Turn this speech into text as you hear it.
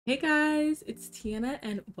Hey guys, it's Tiana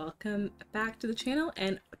and welcome back to the channel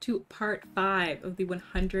and to part 5 of the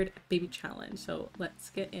 100 baby challenge. So let's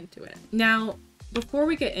get into it. Now, before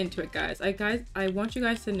we get into it, I want you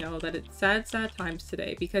guys to know that it's sad times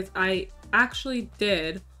today because I actually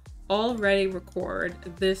did already record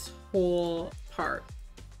this whole part.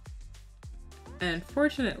 And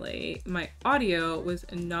fortunately, my audio was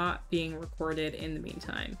not being recorded in the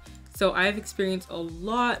meantime. So I've experienced a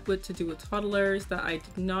lot to do with toddlers that I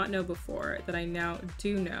did not know before, that I now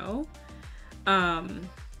do know.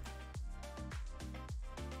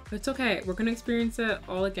 It's okay. We're gonna experience it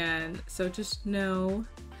all again. So just know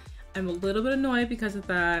I'm a little bit annoyed because of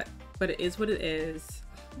that, but it is what it is.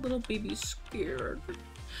 Little baby's scared.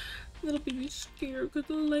 Little baby's scared because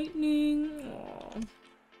of the lightning. Aww.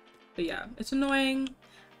 But yeah, it's annoying.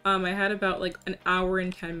 I had about like an hour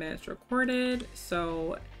and 10 minutes recorded,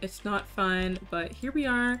 so it's not fun, but here we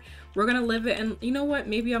are. We're gonna live it, and you know what?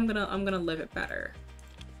 Maybe I'm gonna live it better.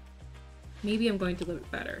 Maybe I'm going to live it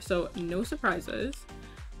better. So no surprises,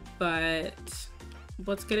 but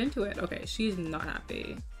let's get into it. Okay, she's not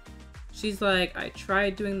happy. She's like, I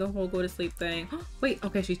tried doing the whole go to sleep thing. Wait,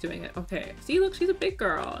 okay, she's doing it. Okay, see, look, she's a big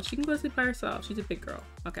girl. She can go to sleep by herself. She's a big girl.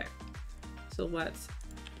 Okay, so let's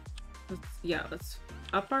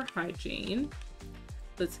up our hygiene.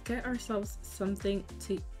 Let's get ourselves something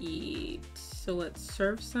to eat. So let's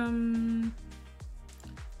serve some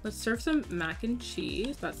mac and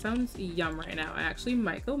cheese. That sounds yum right now. I actually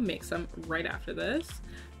might go make some right after this.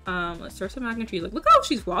 Let's serve some mac and cheese. Like, look how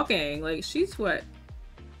she's walking. Like, she's what?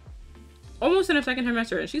 Almost in her second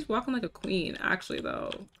trimester, and she's walking like a queen, actually,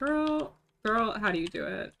 though. Girl, how do you do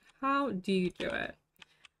it? How do you do it?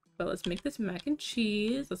 But let's make this mac and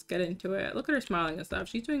cheese. Let's get into it. Look at her smiling and stuff.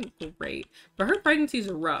 She's doing great. But her pregnancies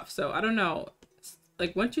are rough, so I don't know.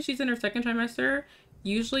 Like, once she's in her second trimester,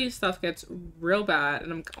 usually stuff gets real bad,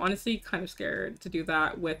 and I'm honestly kind of scared to do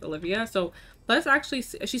that with Olivia. So let's actually,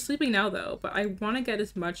 she's sleeping now though, but I want to get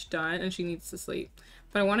as much done, and she needs to sleep,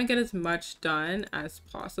 but I want to get as much done as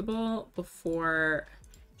possible before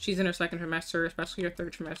she's in her second trimester, especially her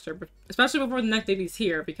third trimester, but especially before the next baby's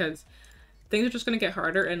here, because things are just gonna get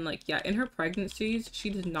harder. And like, yeah, in her pregnancies she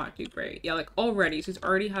does not do great. Yeah, like already she's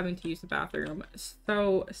already having to use the bathroom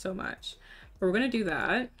so much. But we're gonna do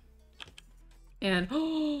that.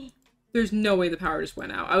 And there's no way the power just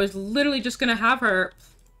went out. I was literally just gonna have her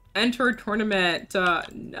enter a tournament.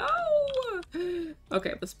 No.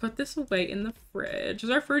 Okay, let's put this away in the fridge. Does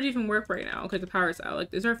our fridge even work right now because the power's out?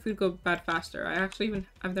 Like, does our food go bad faster?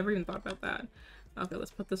 I've never even thought about that. Okay,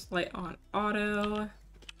 let's put this light on auto.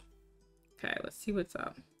 Okay, let's see what's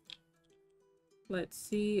up. Let's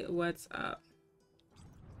see what's up.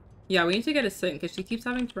 Yeah, we need to get a sink because she keeps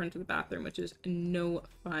having to run to the bathroom, which is no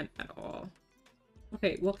fun at all.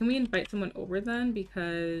 Okay, well, can we invite someone over then?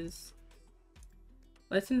 Because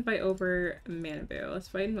let's invite over Manabu. Let's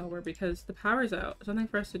invite him over because the power's out. There's nothing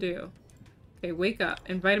for us to do. Okay, wake up.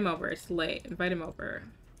 Invite him over. It's late. Invite him over.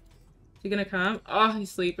 Is he gonna come? Oh, he's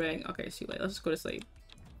sleeping. Okay, it's too late. Let's just go to sleep.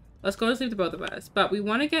 Let's go to sleep, the both of us. But we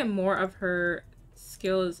want to get more of her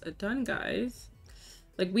skills done, guys.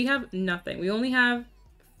 Like, we have nothing. We only have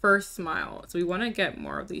first smile. So we want to get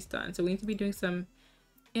more of these done. So we need to be doing some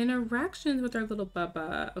interactions with our little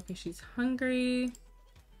Bubba. Okay, she's hungry.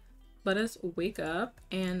 Let us wake up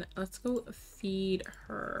and let's go feed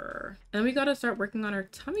her. And we got to start working on her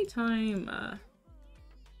tummy time.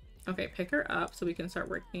 Okay, pick her up so we can start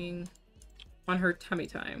working on her tummy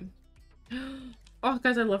time. Oh,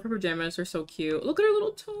 guys, I love her pajamas. They're so cute. Look at her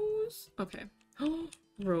little toes. Okay.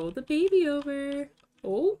 Roll the baby over.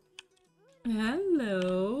 Oh.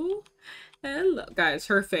 Hello. Hello. Guys,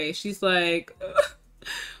 her face. She's like,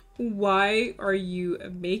 why are you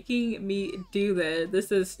making me do this?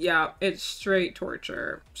 This is, yeah, it's straight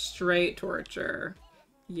torture. Straight torture.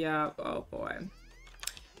 Yeah. Oh, boy.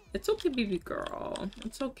 It's okay, baby girl.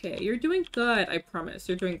 It's okay. You're doing good. I promise.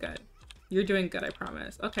 You're doing good. You're doing good. I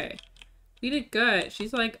promise. Okay. We did good.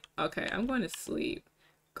 She's like, okay, I'm going to sleep.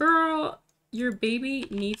 Girl, your baby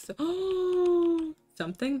needs to... Oh,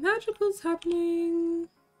 something magical is happening.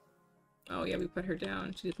 Oh, yeah, we put her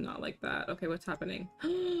down. She did not like that. Okay, what's happening?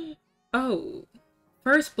 Oh,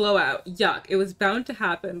 first blowout. Yuck. It was bound to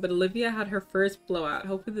happen, but Olivia had her first blowout.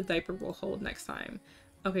 Hopefully the diaper will hold next time.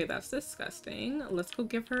 Okay, that's disgusting. Let's go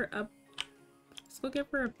give her a... Let's go give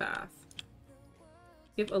her a bath.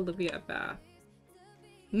 Give Olivia a bath.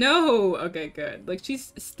 No! Okay, good. Like,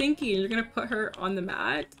 she's stinky and you're gonna put her on the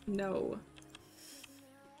mat? No.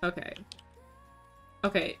 Okay.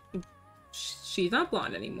 Okay. She's not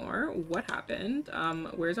blonde anymore. What happened?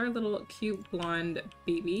 Where's our little cute blonde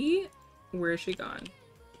baby? Where is she gone?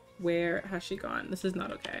 Where has she gone? This is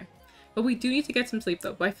not okay. But we do need to get some sleep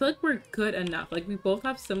though. But I feel like we're good enough. Like we both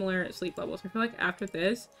have similar sleep levels. I feel like after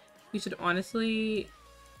this, we should honestly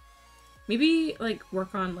maybe like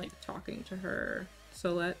work on like talking to her.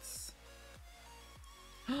 So let's...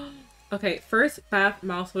 Okay, first bath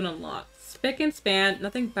milestone unlocked. Spick and span,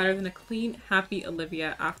 nothing better than a clean, happy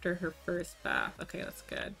Olivia after her first bath. Okay, that's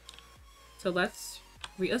good. So let's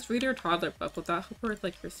read her toddler book. Will that help her with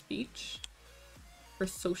like her speech? Her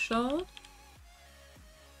social?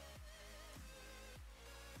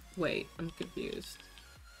 Wait, I'm confused.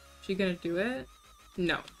 She gonna do it?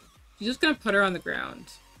 No. She's just gonna put her on the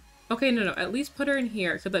ground. Okay, no, at least put her in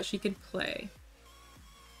here so that she can play.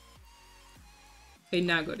 Okay,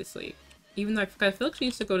 now go to sleep. Even though I feel like she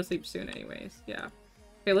needs to go to sleep soon anyways. Yeah.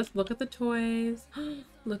 Okay, let's look at the toys.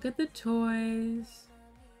 Look at the toys.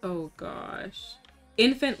 Oh gosh.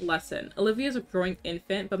 Infant lesson. Olivia is a growing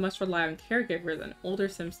infant but must rely on caregivers and older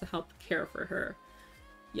Sims to help care for her.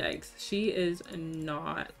 Yikes. She is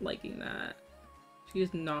not liking that. She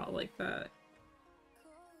does not like that.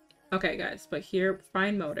 Okay guys, but here,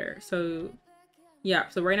 fine motor. So yeah,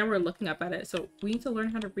 so right now we're looking up at it. So we need to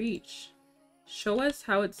learn how to reach. Show us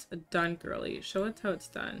how it's done, girly. Show us how it's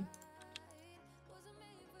done.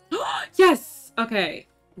 Yes! Okay.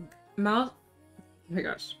 Oh my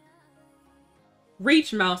gosh.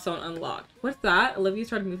 Reach milestone unlocked. What's that? Olivia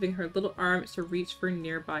started moving her little arms to reach for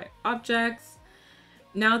nearby objects.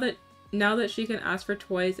 Now that she can ask for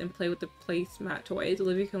toys and play with the placemat toys,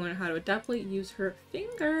 Olivia can learn how to adeptly use her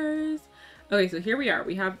fingers. Okay, so here we are.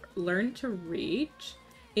 We have learned to reach.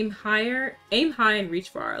 Aim high and reach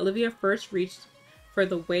far. Olivia first reached for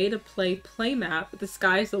the way to play map. The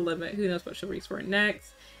sky's the limit. Who knows what she'll reach for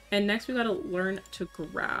next. And next we gotta learn to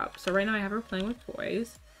grab. So right now I have her playing with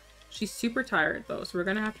toys. She's super tired though, so we're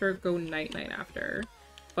gonna have to go night-night after.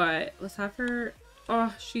 But let's have her...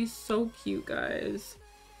 Oh, she's so cute, guys.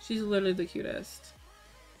 She's literally the cutest.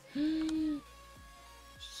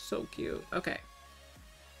 So cute. Okay.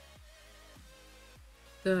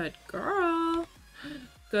 Good girl.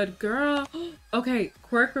 Good girl. Okay,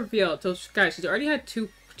 quirk revealed. So guys, she's already had two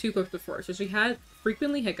quirks before. So she had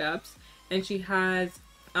frequently hiccups, and she has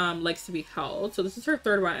likes to be held. So this is her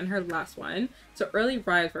third one and her last one. So early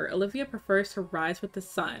riser. Olivia prefers to rise with the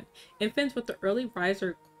sun. Infants with the early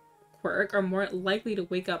riser quirk are more likely to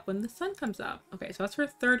wake up when the sun comes up. Okay, so that's her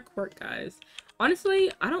third quirk, guys. Honestly,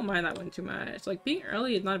 I don't mind that one too much. Like being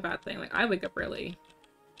early is not a bad thing. Like I wake up early.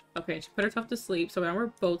 Okay, she put herself to sleep, so now we're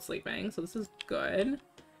both sleeping, so this is good.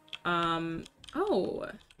 Oh,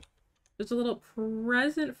 there's a little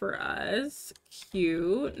present for us.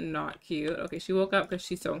 Cute, not cute. Okay, she woke up because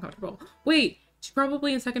she's so uncomfortable. Wait, she's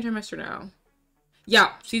probably in second trimester now.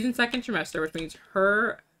 Yeah, she's in second trimester, which means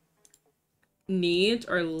her needs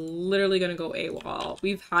are literally gonna go AWOL.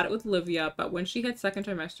 We've had it with Olivia, but when she hits second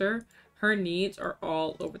trimester, her needs are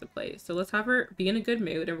all over the place. So let's have her be in a good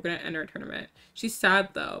mood and we're gonna enter a tournament. She's sad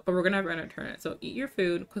though, but we're gonna have her enter a tournament. So eat your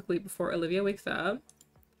food quickly before Olivia wakes up.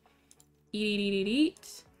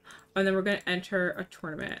 Eat. And then we're gonna enter a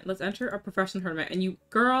tournament. Let's enter a professional tournament. And you,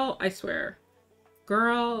 girl, I swear.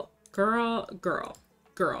 Girl,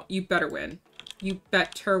 you better win. You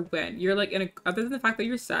better win. You're like in a, other than the fact that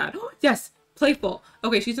you're sad. Yes, playful.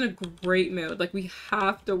 Okay, she's in a great mood. Like we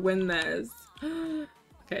have to win this.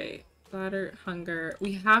 Okay. Bladder, hunger.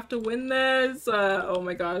 We have to win this. Oh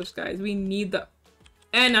my gosh, guys. We need the...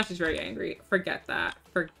 And now she's very angry. Forget that.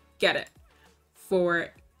 Forget it.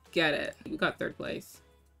 Forget it. We got third place.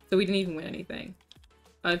 So we didn't even win anything.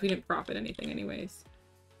 If we didn't profit anything anyways.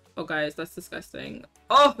 Oh, guys, that's disgusting.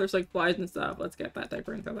 Oh, there's like flies and stuff. Let's get that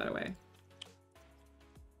diaper and throw that away.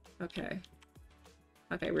 Okay.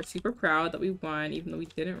 Okay, we're super proud that we won, even though we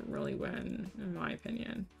didn't really win, in my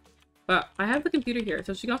opinion. But I have the computer here,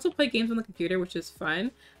 so she can also play games on the computer, which is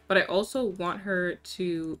fun. But I also want her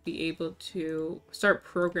to be able to start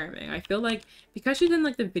programming. I feel like because she's in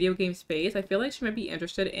like the video game space, I feel like she might be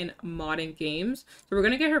interested in modding games. So we're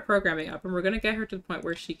going to get her programming up and we're going to get her to the point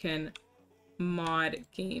where she can mod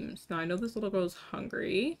games. Now I know this little girl's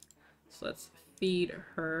hungry, so let's feed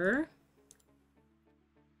her.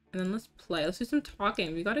 And then let's play. Let's do some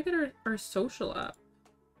talking. We got to get our social up.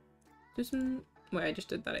 Do some... Wait, I just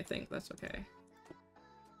did that, I think. That's okay.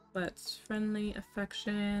 Let's friendly,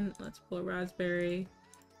 affection. Let's pull a raspberry.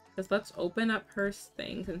 Because let's open up her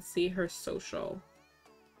things and see her social.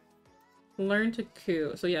 Learn to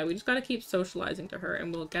coo. So yeah, we just got to keep socializing to her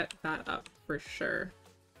and we'll get that up for sure.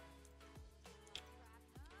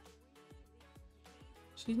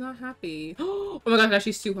 She's not happy. Oh my gosh,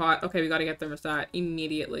 she's too hot. Okay, we got to get thermostat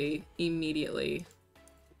immediately. Immediately.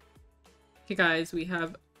 Okay, guys, we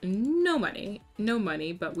have no money. No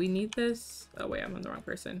money, but we need this. Oh wait, I'm on the wrong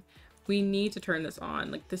person. We need to turn this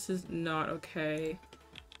on. Like, this is not okay.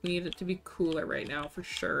 We need it to be cooler right now for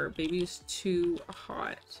sure. Baby is too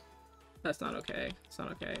hot. That's not okay. It's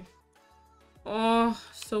not okay. Oh,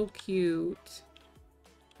 so cute.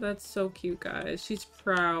 That's so cute, guys. She's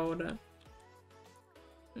proud.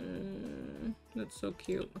 That's so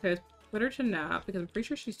cute. Okay, let's put her to nap because I'm pretty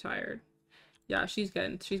sure she's tired. Yeah, she's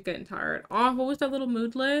getting tired. Oh, what was that little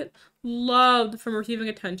moodlet? Loved from receiving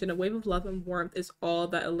attention. A wave of love and warmth is all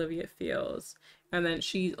that Olivia feels. And then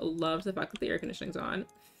she loves the fact that the air conditioning's on.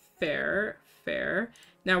 Fair, fair.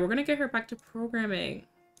 Now we're gonna get her back to programming.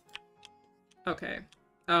 Okay.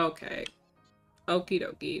 Okay. Okie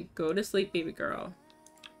dokie. Go to sleep, baby girl.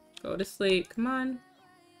 Go to sleep. Come on.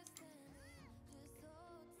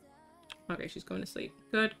 Okay, she's going to sleep.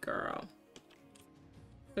 Good girl.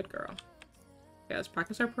 Good girl. Okay, let's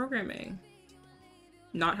practice our programming.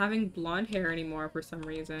 Not having blonde hair anymore for some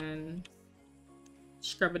reason.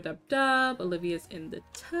 Scrub-a-dub-dub. Olivia's in the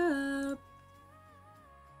tub.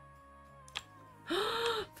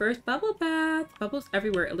 First bubble bath. Bubbles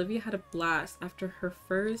everywhere. Olivia had a blast after her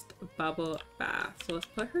first bubble bath. So let's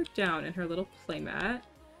put her down in her little playmat.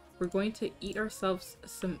 We're going to eat ourselves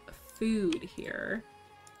some food here.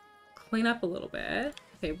 Clean up a little bit.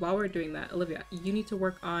 Okay, while we're doing that, Olivia, you need to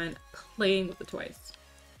work on playing with the toys.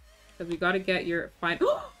 Because we gotta get your fine.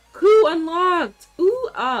 Coo unlocked! Ooh,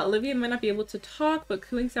 Olivia might not be able to talk, but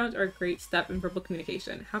cooing sounds are a great step in verbal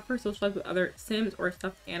communication. Have her socialize with other Sims or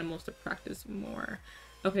stuffed animals to practice more.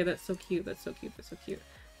 Okay, that's so cute. That's so cute. That's so cute.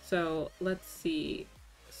 So let's see.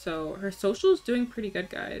 So her social is doing pretty good,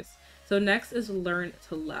 guys. So next is learn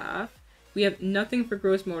to laugh. We have nothing for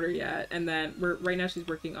gross motor yet, and then right now she's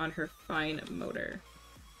working on her fine motor.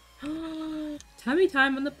 Tummy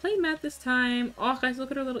time on the playmat this time. Oh, guys,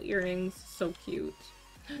 look at her little earrings. So cute.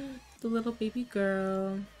 The little baby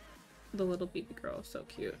girl. The little baby girl. So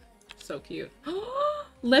cute. So cute.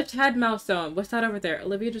 Lift head milestone. What's that over there?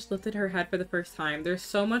 Olivia just lifted her head for the first time. There's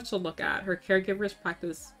so much to look at. Her caregivers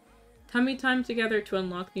practice tummy time together to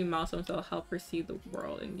unlock new milestones that will help her see the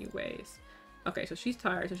world in new ways. Okay, so she's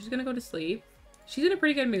tired, so she's gonna go to sleep. She's in a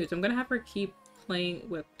pretty good mood, so I'm gonna have her keep playing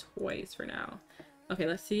with toys for now. Okay,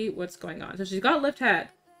 let's see what's going on. So she's got lift head.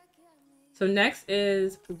 So next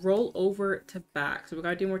is roll over to back. So we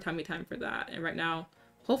gotta do more tummy time for that. And right now,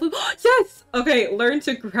 hopefully, yes! Okay, learn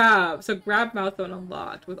to grab. So grab milestone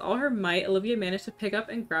unlocked. With all her might, Olivia managed to pick up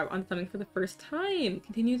and grab on something for the first time.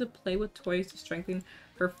 Continue to play with toys to strengthen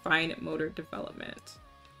her fine motor development.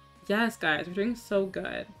 Yes, guys, we're doing so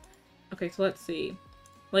good. Okay, so let's see.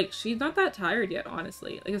 Like, she's not that tired yet,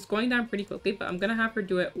 honestly. Like, it's going down pretty quickly, but I'm gonna have her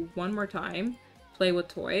do it one more time. Play with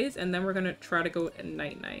toys, and then we're gonna try to go at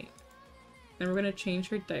night-night. Then we're gonna change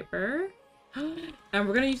her diaper. And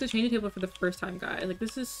we're gonna use the changing table for the first time, guys. Like,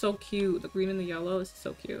 this is so cute. The green and the yellow is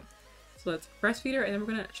so cute. So let's breastfeed her, and then we're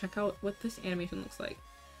gonna check out what this animation looks like.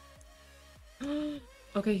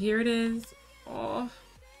 Okay, here it is. Oh,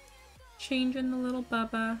 changing the little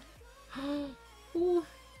bubba. Ooh.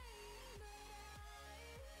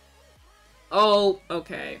 Oh,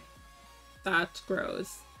 okay. That's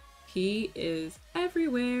gross. He is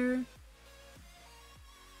everywhere.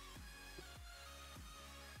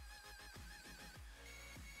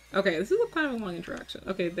 Okay, this is a kind of a long interaction.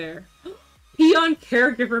 Okay, there. Pee on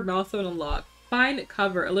caregiver milestone unlocked. Find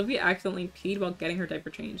cover. Olivia accidentally peed while getting her diaper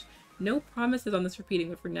changed. No promises on this repeating,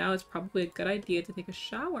 but for now it's probably a good idea to take a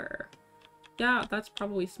shower. Yeah, that's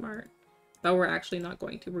probably smart. But we're actually not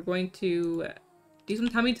going to. We're going to do some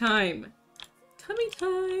tummy time. Tummy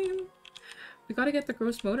time! We gotta get the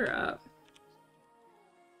gross motor up.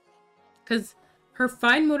 Because her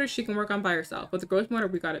fine motor she can work on by herself, but the gross motor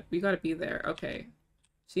we gotta be there. Okay.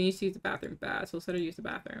 She needs to use the bathroom bad, so let's let her use the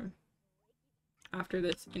bathroom. After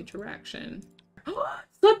this interaction.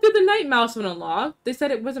 Slept through the night milestone unlocked. They said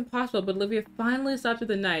it wasn't possible, but Olivia finally slept through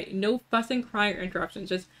the night. No fussing, crying, or interruptions.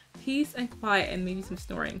 Just peace and quiet and maybe some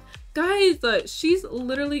snoring. Guys, she's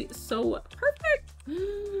literally so perfect.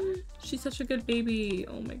 She's such a good baby.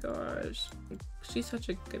 Oh my gosh. She's such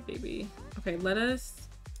a good baby. Okay, let us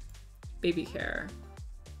baby care.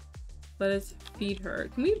 Let us feed her.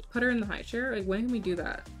 Can we put her in the high chair? Like, when can we do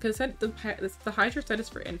that? Because the high chair set is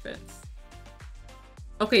for infants.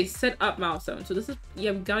 Okay, sit up milestone. So this is,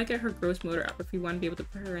 yeah, we gotta get her gross motor up if we want to be able to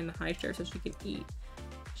put her in the high chair so she can eat.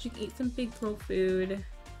 She can eat some big girl food.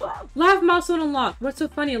 Laugh milestone unlocked. What's so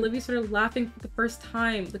funny? Olivia started laughing for the first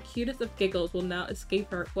time. The cutest of giggles will now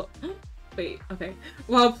escape her. Well, wait, okay.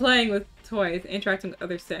 While playing with toys, interacting with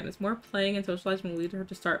other Sims. More playing and socializing will lead her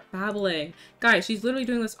to start babbling. Guys, she's literally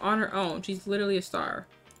doing this on her own. She's literally a star.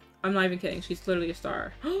 I'm not even kidding. She's literally a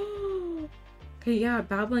star. Okay, yeah,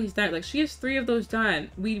 babbling's done. Like, she has 3 of those done.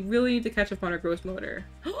 We really need to catch up on her gross motor.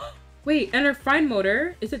 Wait, and her fine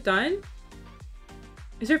motor, is it done?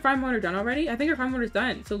 Is her fine motor done already? I think her fine motor's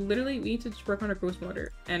done. So literally, we need to just work on her gross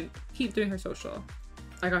motor and keep doing her social.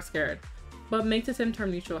 I got scared. But make the sim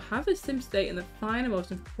term neutral. Have the sim stay in the fine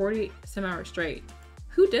emotion for 48 sim hours straight.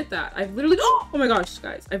 Who did that? I've literally, oh my gosh,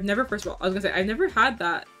 guys. I've never, first of all, I was gonna say, I've never had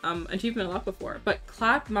that achievement unlocked before. But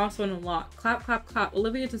clap, milestone unlocked. Clap, clap, clap.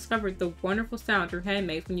 Olivia discovered the wonderful sound her hand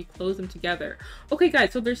makes when you close them together. Okay,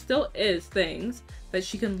 guys, so there still is things that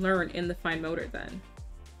she can learn in the fine motor then.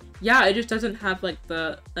 Yeah, it just doesn't have like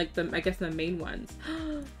the I guess the main ones.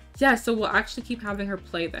 Yeah, so we'll actually keep having her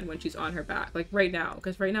play then when she's on her back, like right now,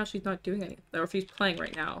 because right now she's not doing anything, or she's playing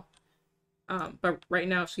right now. But right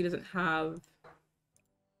now she doesn't have.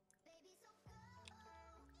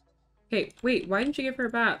 Okay, wait, why didn't you give her a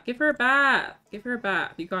bath? Give her a bath! Give her a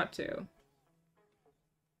bath, you got to.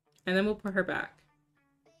 And then we'll put her back.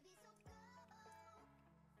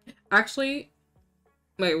 Actually,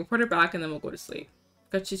 wait, we'll put her back and then we'll go to sleep.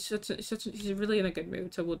 Because she's really in a good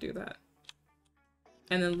mood, so we'll do that.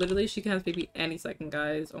 And then literally she can have baby any second,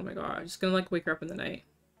 guys. Oh my god, just gonna like wake her up in the night.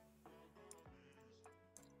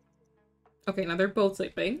 Okay, now they're both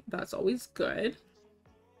sleeping. That's always good.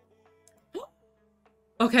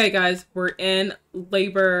 Okay, guys, we're in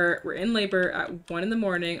labor. We're in labor at 1 in the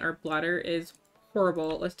morning. Our bladder is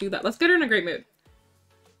horrible. Let's do that. Let's get her in a great mood.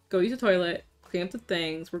 Go use the toilet. Clean up the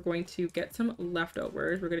things. We're going to get some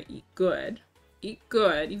leftovers. We're going to eat good. Eat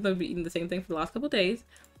good. Even though we've been eating the same thing for the last couple of days.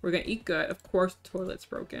 We're going to eat good. Of course, the toilet's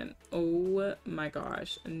broken. Oh my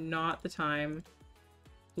gosh. Not the time.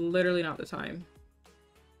 Literally not the time.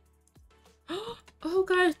 Oh,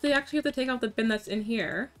 guys, they actually have to take out the bin that's in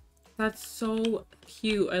here. That's so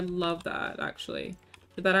cute. I love that, actually.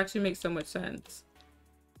 That actually makes so much sense.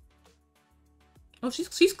 Oh,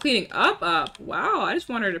 she's cleaning up. Wow, I just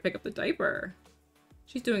want her to pick up the diaper.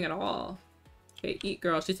 She's doing it all. Okay, eat,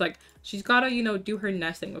 girl. She's like, she's gotta, you know, do her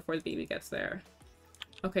nesting before the baby gets there.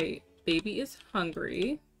 Okay, baby is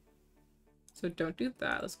hungry. So don't do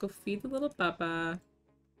that. Let's go feed the little baba.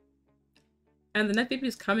 And the next baby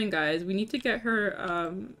is coming, guys. We need to get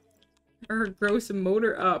her, her gross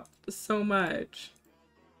motor up so much.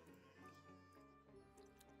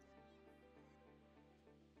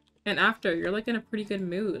 And after, you're like in a pretty good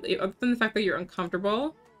mood. Other than the fact that you're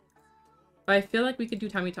uncomfortable. But I feel like we could do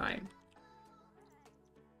tummy time.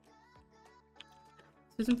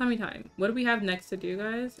 Let's do some tummy time. What do we have next to do,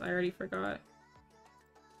 guys? I already forgot.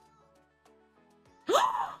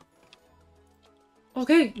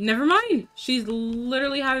 Okay, never mind. She's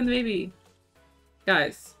literally having the baby.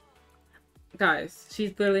 Guys,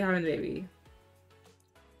 she's literally having the baby.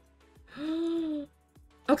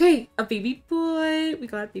 Okay, a baby boy. We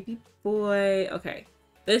got a baby boy. Okay,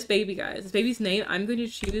 this baby, guys. This baby's name, I'm going to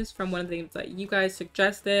choose from one of the names that you guys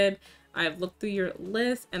suggested. I've looked through your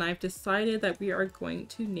list and I've decided that we are going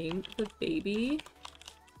to name the baby.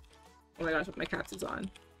 Oh my gosh, my caps is on.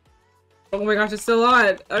 Oh my gosh, it's still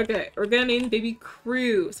on. Okay, we're gonna name the baby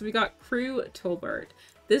Crew. So we got Crew Tolbert.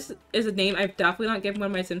 This is a name I've definitely not given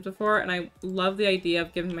one of my Sims before, and I love the idea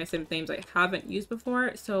of giving my Sims names I haven't used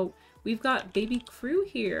before. So we've got baby Crew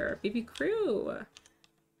here. Baby Crew.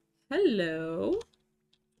 Hello.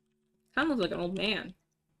 Kind of looks like an old man.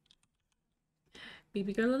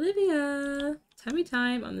 Baby girl Olivia. Tummy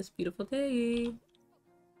time on this beautiful day.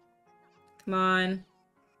 Come on.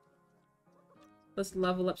 Let's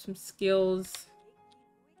level up some skills.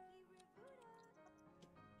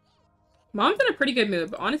 Mom's in a pretty good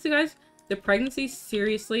mood, but honestly, guys, the pregnancy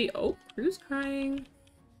seriously... Oh, Crew's crying.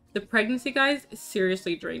 The pregnancy, guys,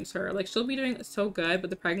 seriously drains her. Like, she'll be doing so good, but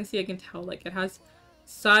the pregnancy, I can tell, like, it has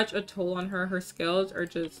such a toll on her. Her skills are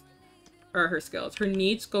just... Or her skills. Her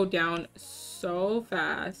needs go down so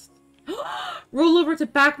fast. Roll over to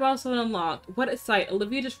back milestone unlocked. What a sight.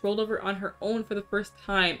 Olivia just rolled over on her own for the first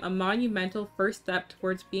time. A monumental first step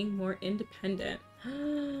towards being more independent.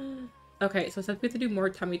 Okay, so it says we have to do more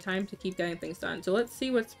tummy time to keep getting things done. So let's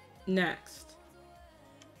see what's next.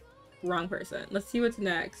 Wrong person. Let's see what's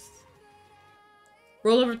next.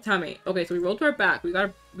 Roll over tummy. Okay, so we rolled to our back. We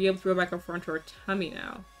gotta be able to go back up front to our tummy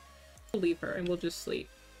now. We'll leave her and we'll just sleep.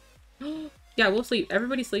 Yeah, we'll sleep.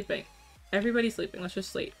 Everybody's sleeping. Everybody's sleeping. Let's just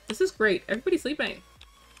sleep. This is great. Everybody's sleeping.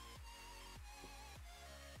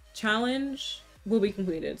 Challenge will be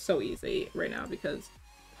completed so easy right now because...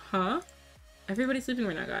 Huh? Everybody's sleeping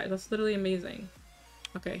right now, guys. That's literally amazing.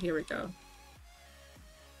 Okay, here we go.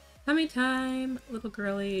 Tummy time. Little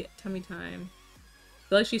girly. Tummy time. I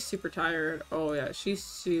feel like she's super tired. Oh, yeah. She's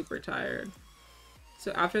super tired.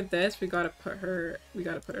 So after this, we gotta put her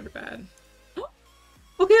to bed.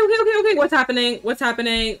 Okay. What's happening? What's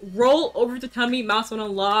happening? Roll over the tummy, mouse on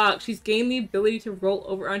unlock. She's gained the ability to roll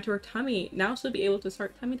over onto her tummy. Now she'll be able to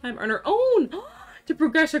start tummy time on her own to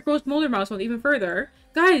progress her growth motor milestone even further.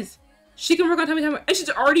 Guys, she can work on tummy time and she's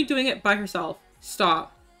already doing it by herself.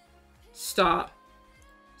 Stop. Stop.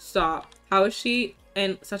 Stop. How is she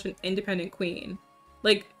and such an independent queen?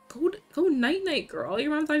 Like, go night-night, girl.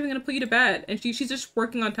 Your mom's not even gonna put you to bed. And she's just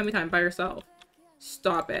working on tummy time by herself.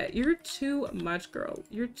 Stop it. You're too much, girl.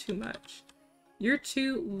 You're too much. You're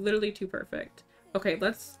literally too perfect. Okay,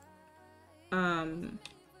 let's,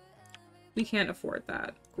 we can't afford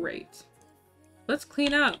that. Great. Let's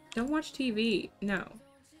clean up. Don't watch TV. No.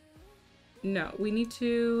 No, we need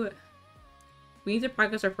to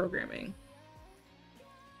practice our programming.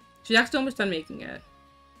 She's actually almost done making it.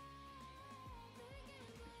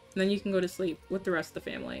 And then you can go to sleep with the rest of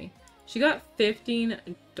the family. She got $15.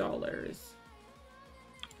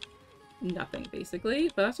 Nothing,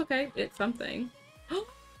 basically, but that's okay. It's something.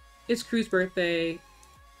 It's Crew's birthday.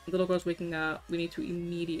 Little girl's waking up. We need to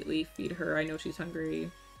immediately feed her. I know she's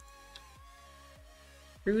hungry.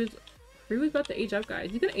 Crew is about to age up,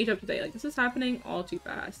 guys. He's gonna age up today. Like, this is happening all too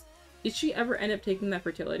fast. Did she ever end up taking that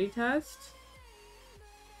fertility test?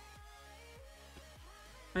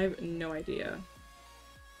 I have no idea.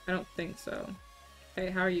 I don't think so. Hey,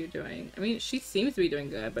 how are you doing? I mean, she seems to be doing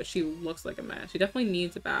good, but she looks like a mess. She definitely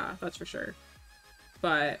needs a bath, that's for sure.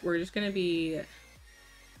 But we're just gonna be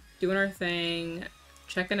doing our thing,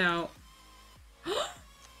 checking out.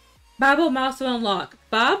 Babble milestone unlock.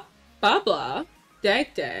 Babla.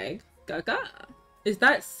 Dag. Gaga. Is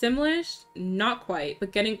that Simlish? Not quite,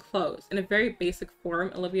 but getting close. In a very basic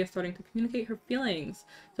form, Olivia is starting to communicate her feelings.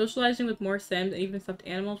 Socializing with more Sims and even stuffed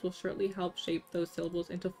animals will surely help shape those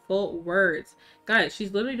syllables into full words. Guys,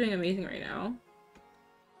 she's literally doing amazing right now.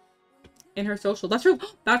 In her social.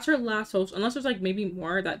 That's her last social. Unless there's like maybe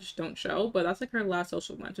more that just don't show, but that's like her last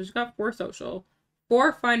social one. So she's got 4 social,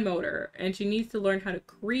 4 fine motor, and she needs to learn how to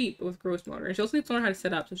creep with gross motor. And she also needs to learn how to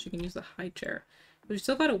sit up so she can use the high chair. But she's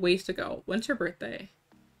still got a ways to go. When's her birthday?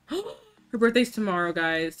 Her birthday's tomorrow,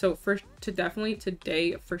 guys. So definitely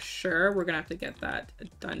today, for sure, we're gonna have to get that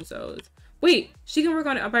dunzos. Wait, she can work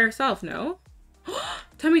on it by herself, no?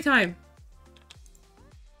 Tummy time.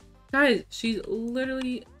 Guys, she's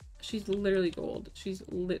literally gold. She's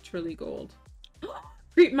literally gold.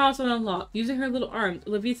 Creep milestone unlock. Using her little arms,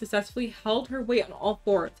 Olivia successfully held her weight on all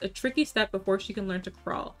 4s. A tricky step before she can learn to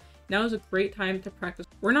crawl. Now is a great time to practice.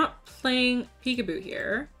 We're not playing peekaboo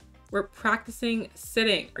here. We're practicing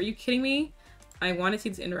sitting. Are you kidding me? I want to see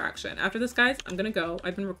this interaction. After this, guys, I'm gonna go.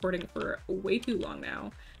 I've been recording for way too long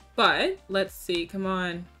now. But let's see. Come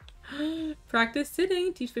on. Practice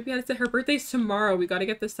sitting. Teach baby how to sit. Her birthday's tomorrow. We gotta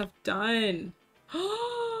get this stuff done.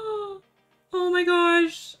 Oh my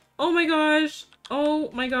gosh. Oh my gosh. Oh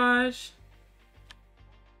my gosh.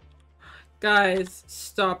 Guys,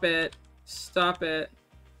 stop it. Stop it.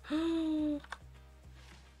 Oh.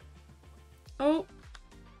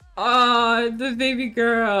 Oh, the baby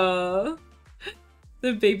girl.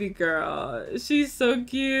 The baby girl. She's so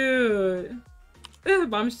cute.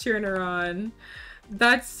 Mom's cheering her on.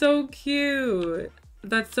 That's so cute.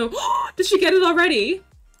 That's so... Did she get it already?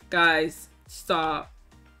 Guys, stop.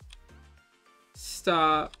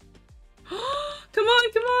 Stop. Come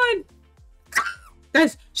on, come on.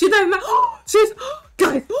 Guys, she's not... She's...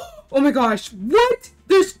 Guys, oh my gosh. What?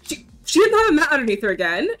 She didn't have a mat underneath her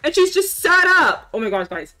again, and she's just sat up. Oh my gosh,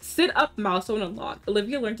 guys. Sit up milestone unlocked.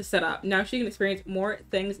 Olivia learned to sit up. Now she can experience more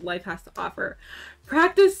things life has to offer.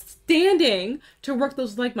 Practice standing to work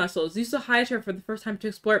those leg muscles. Use the high chair for the first time to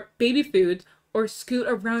explore baby foods or scoot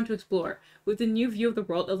around to explore. With a new view of the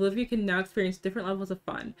world, Olivia can now experience different levels of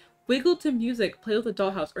fun. Wiggle to music, play with a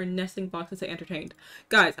dollhouse, or nesting boxes to entertain.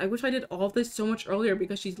 Guys, I wish I did all of this so much earlier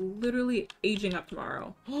because she's literally aging up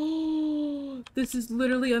tomorrow. Oh, this is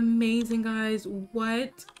literally amazing, guys.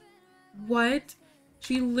 What? What?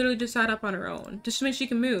 She literally just sat up on her own. Just to make she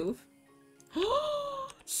can move.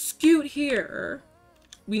 Scoot here.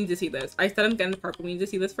 We need to see this. I said I'm getting the part, but we need to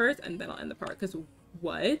see this first, and then I'll end the part. Because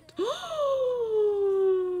what?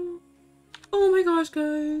 Oh my gosh,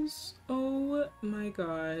 guys. Oh my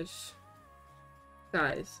gosh.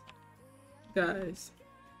 Guys. Guys.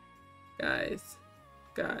 Guys.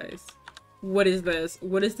 Guys. What is this?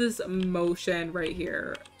 What is this motion right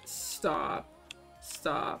here? Stop.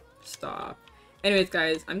 Stop. Stop. Anyways,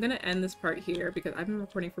 guys, I'm gonna end this part here because I've been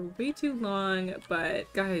recording for way too long.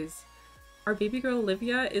 But, guys, our baby girl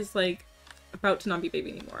Olivia is, like, about to not be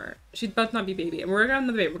baby anymore. She's about to not be baby. And we're gonna have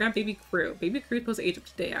another baby. We're gonna have baby Crew. Baby Crew is supposed to age up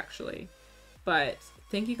today, actually. But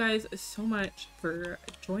thank you guys so much for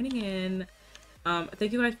joining in.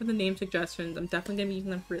 Thank you guys for the name suggestions. I'm definitely gonna be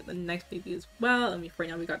using them for the next baby as well. I mean, for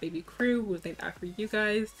right now we got baby Crew, who was named after you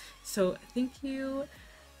guys. So thank you.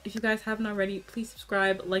 If you guys haven't already, please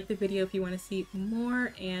subscribe, like the video if you want to see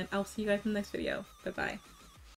more, and I'll see you guys in the next video. Bye bye.